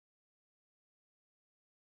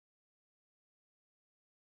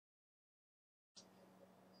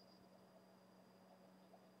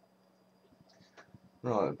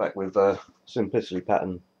Right, back with Simplicity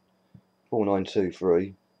pattern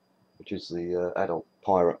 4923, which is the adult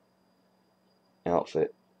pirate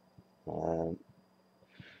outfit. Um,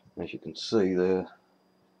 as you can see, the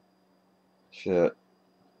shirt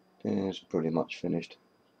is pretty much finished.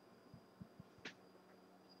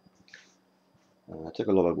 It took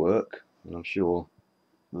a lot of work, and I'm sure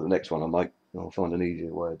the next one I make, I'll find an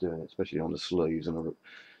easier way of doing it, especially on the sleeves and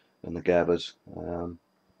the gathers.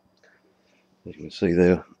 As you can see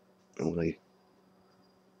there, all the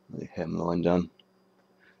hemline done.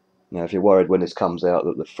 Now, if you're worried when this comes out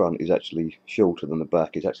that the front is actually shorter than the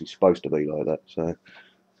back, it's actually supposed to be like that. So,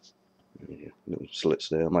 yeah, little slits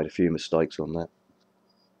there. I made a few mistakes on that.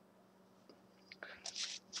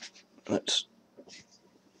 Let's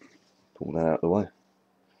pull that out of the way.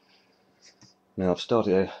 Now, I've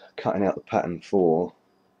started cutting out the pattern for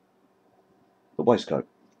the waistcoat.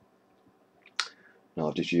 Now,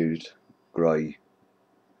 I've just used grey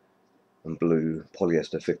and blue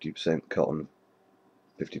polyester, 50% cotton,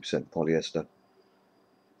 50% polyester.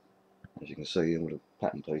 As you can see, all the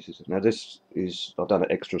pattern pieces. Now, this is, I've done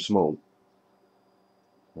it extra small.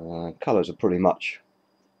 Colours are pretty much,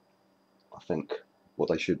 I think, what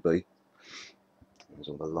they should be. There's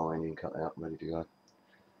all the lining cut out, ready to go.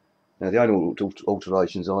 Now, the only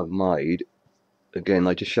alterations I've made, again,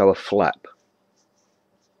 they just show a flap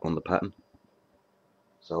on the pattern.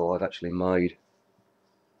 So I've actually made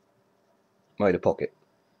a pocket.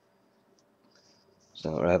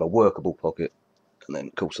 So I have a workable pocket, and then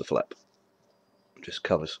of course the flap just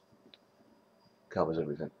covers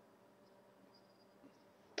everything.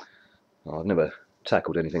 I've never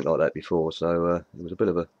tackled anything like that before, so it was a bit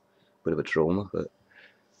of a trauma. But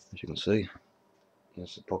as you can see,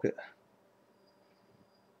 there's the pocket,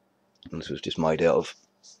 and this was just made out of.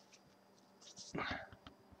 You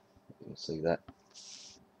can see that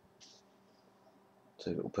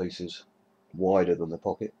two little pieces wider than the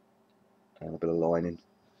pocket, and a bit of lining,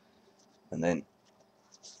 and then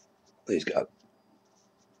these go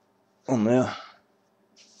on there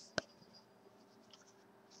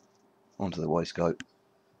onto the waistcoat.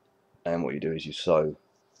 And what you do is you sew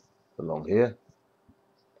along here,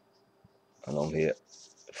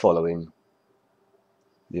 following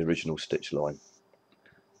the original stitch line.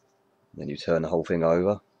 Then you turn the whole thing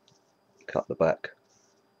over, cut the back,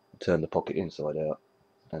 turn the pocket inside out,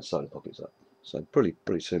 and sew the pockets up. So pretty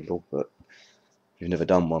simple, but if you've never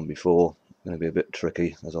done one before, it's going to be a bit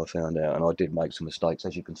tricky, as I found out. And I did make some mistakes,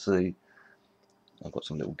 as you can see. I've got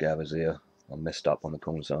some little gathers here. I messed up on the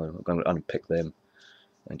corner, so I'm going to unpick them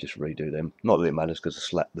and just redo them. Not that it matters, because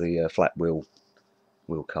the flap will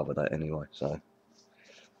cover that anyway. So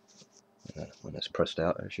when that's pressed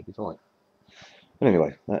out, it should be fine. But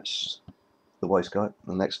anyway, that's the waistcoat.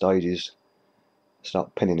 The next stage is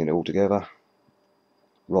start pinning it all together,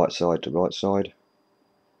 right side to right side,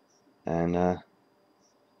 and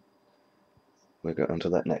we'll get onto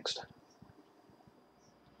that next.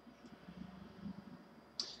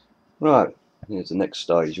 Right, here's the next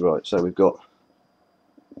stage. Right, so we've got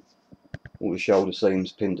all the shoulder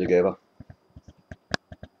seams pinned together,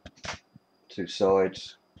 two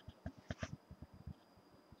sides.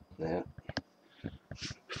 There,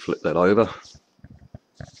 flip that over.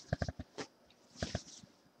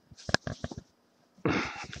 And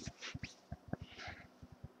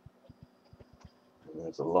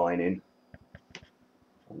there's the lining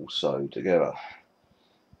all sewed together.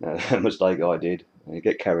 Now, the mistake I did, when you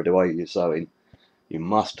get carried away with your sewing, you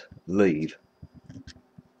must leave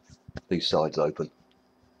these sides open.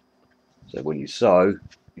 So when you sew,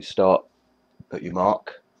 you start at your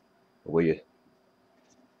mark, where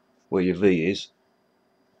your V is.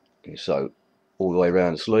 You sew all the way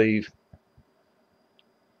around the sleeve,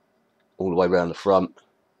 all the way around the front.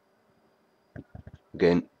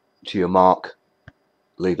 Again, to your mark,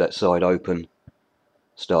 leave that side open.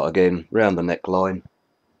 Start again round the neckline,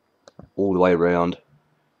 all the way around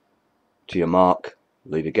to your mark,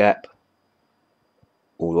 leave a gap,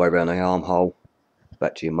 all the way around the armhole,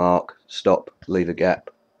 back to your mark, stop, leave a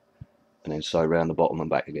gap, and then sew around the bottom and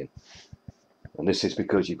back again. And this is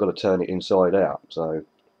because you've got to turn it inside out. So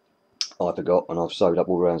I forgot, and I've sewed up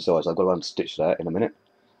all around the sides. I've got to unstitch that in a minute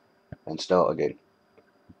and start again.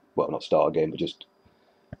 Well, not start again, but just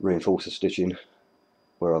reinforce the stitching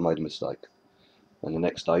where I made a mistake. And the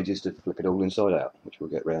next stage is to flip it all inside out, which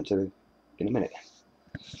we'll get round to in a minute.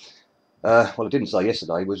 What I didn't say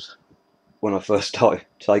yesterday was, when I first started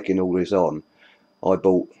taking all this on, I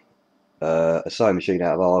bought a sewing machine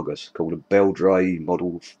out of Argos called a Beldray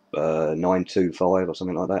model 925 or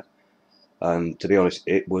something like that. And to be honest,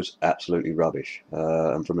 it was absolutely rubbish.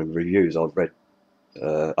 And from the reviews I've read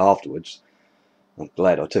afterwards, I'm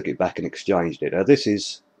glad I took it back and exchanged it. Now this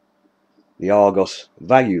is the Argos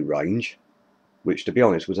value range, which to be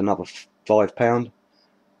honest was another £5,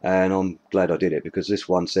 and I'm glad I did it because this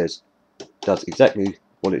one does exactly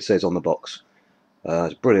what it says on the box.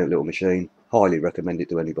 It's a brilliant little machine, highly recommend it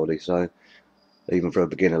to anybody, so even for a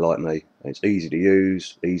beginner like me. It's easy to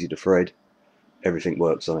use, easy to thread, everything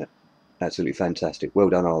works on it. Absolutely fantastic. Well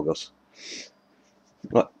done, Argos.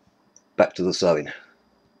 Right, back to the sewing.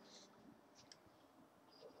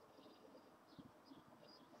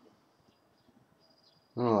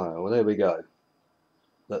 Alright, well there we go.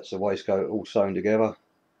 That's the waistcoat all sewn together.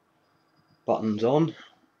 Buttons on.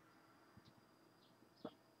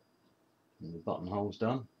 And the buttonhole's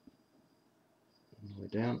done. All the way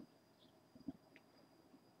down.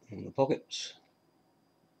 In the pockets.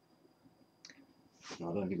 I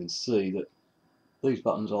don't know if you can see that these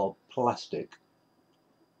buttons are plastic.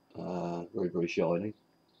 Very, very shiny.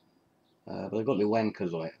 But they've got little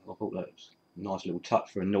anchors on it. I thought that was a nice little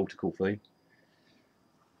touch for a nautical theme.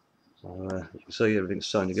 So you can see everything's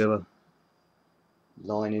sewn together.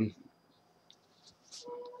 Lining.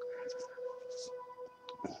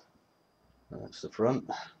 That's the front.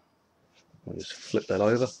 I'll just flip that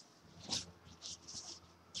over.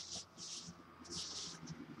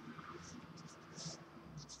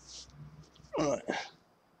 Right.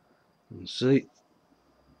 You can see.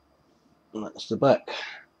 And that's the back.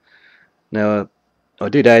 Now I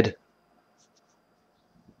did add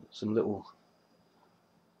some little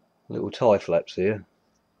tie flaps here,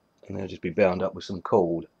 and they'll just be bound up with some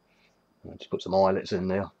cord. I just put some eyelets in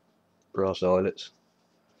there, brass eyelets,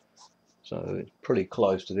 so it's pretty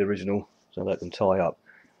close to the original, so that can tie up.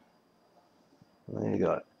 There you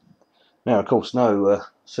go. Now of course no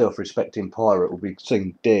self-respecting pirate will be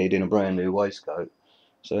seen dead in a brand new waistcoat,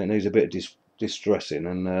 so it needs a bit of distressing,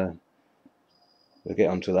 and we'll get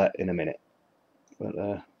onto that in a minute.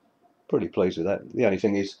 But pretty pleased with that. The only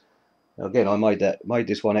thing is, again, I made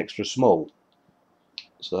this one extra small,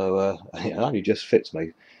 so it only just fits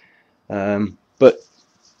me. But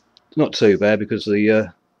not too bad because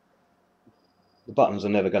the buttons are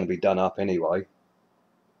never going to be done up anyway.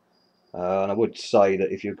 And I would say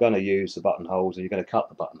that if you're going to use the buttonholes and you're going to cut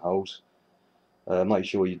the buttonholes, make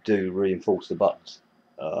sure you do reinforce the buttons.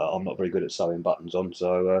 I'm not very good at sewing buttons on,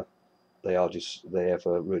 so they are just there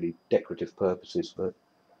for really decorative purposes. But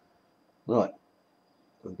right,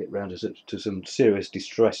 we'll get round to some serious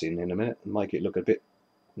distressing in a minute and make it look a bit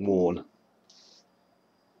worn.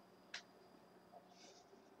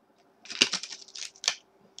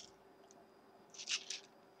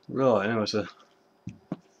 Right, now to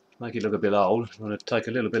make it look a bit old, I'm going to take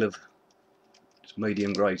a little bit of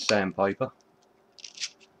medium grade sandpaper,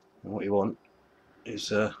 and what you want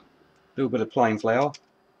is a little bit of plain flour.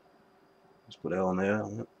 Just put it on there,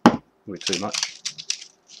 not too much.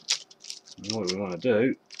 And what we want to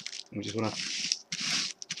do, we just want to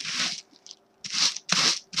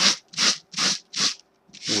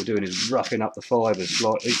all we're doing is roughing up the fibres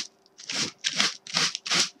slightly.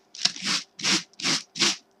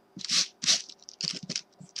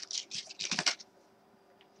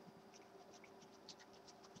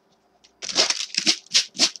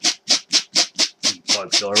 In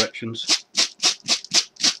both directions.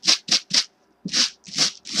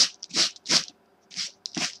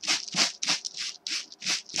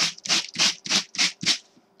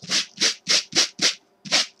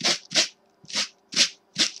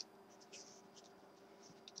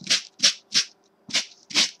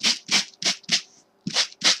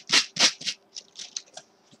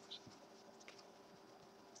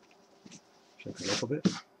 Shake it up a bit.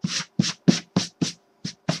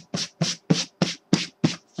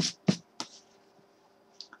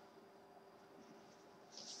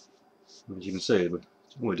 As you can see, all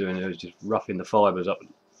we're doing here is just roughing the fibres up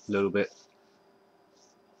a little bit,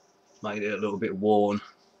 making it a little bit worn.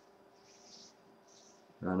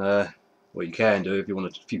 And what you can do, if you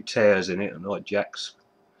want a few tears in it, and like Jack's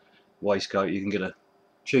waistcoat, you can get a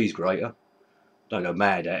cheese grater. Don't go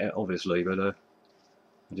mad at it, obviously, but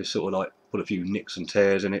just sort of like put a few nicks and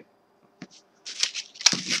tears in it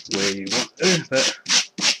where you want to.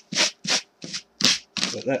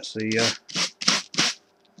 But that's the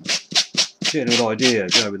general idea.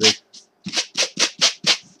 Go with the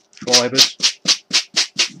fibres.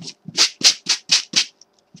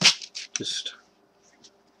 Just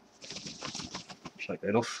shake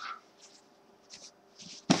that off.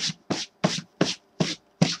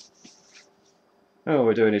 All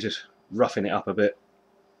we're doing is just roughing it up a bit,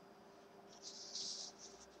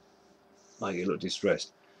 make it look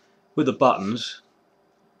distressed. With the buttons,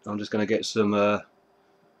 I'm just going to get some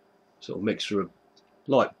sort of mixture of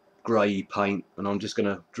light grey paint, and I'm just going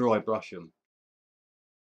to dry brush them.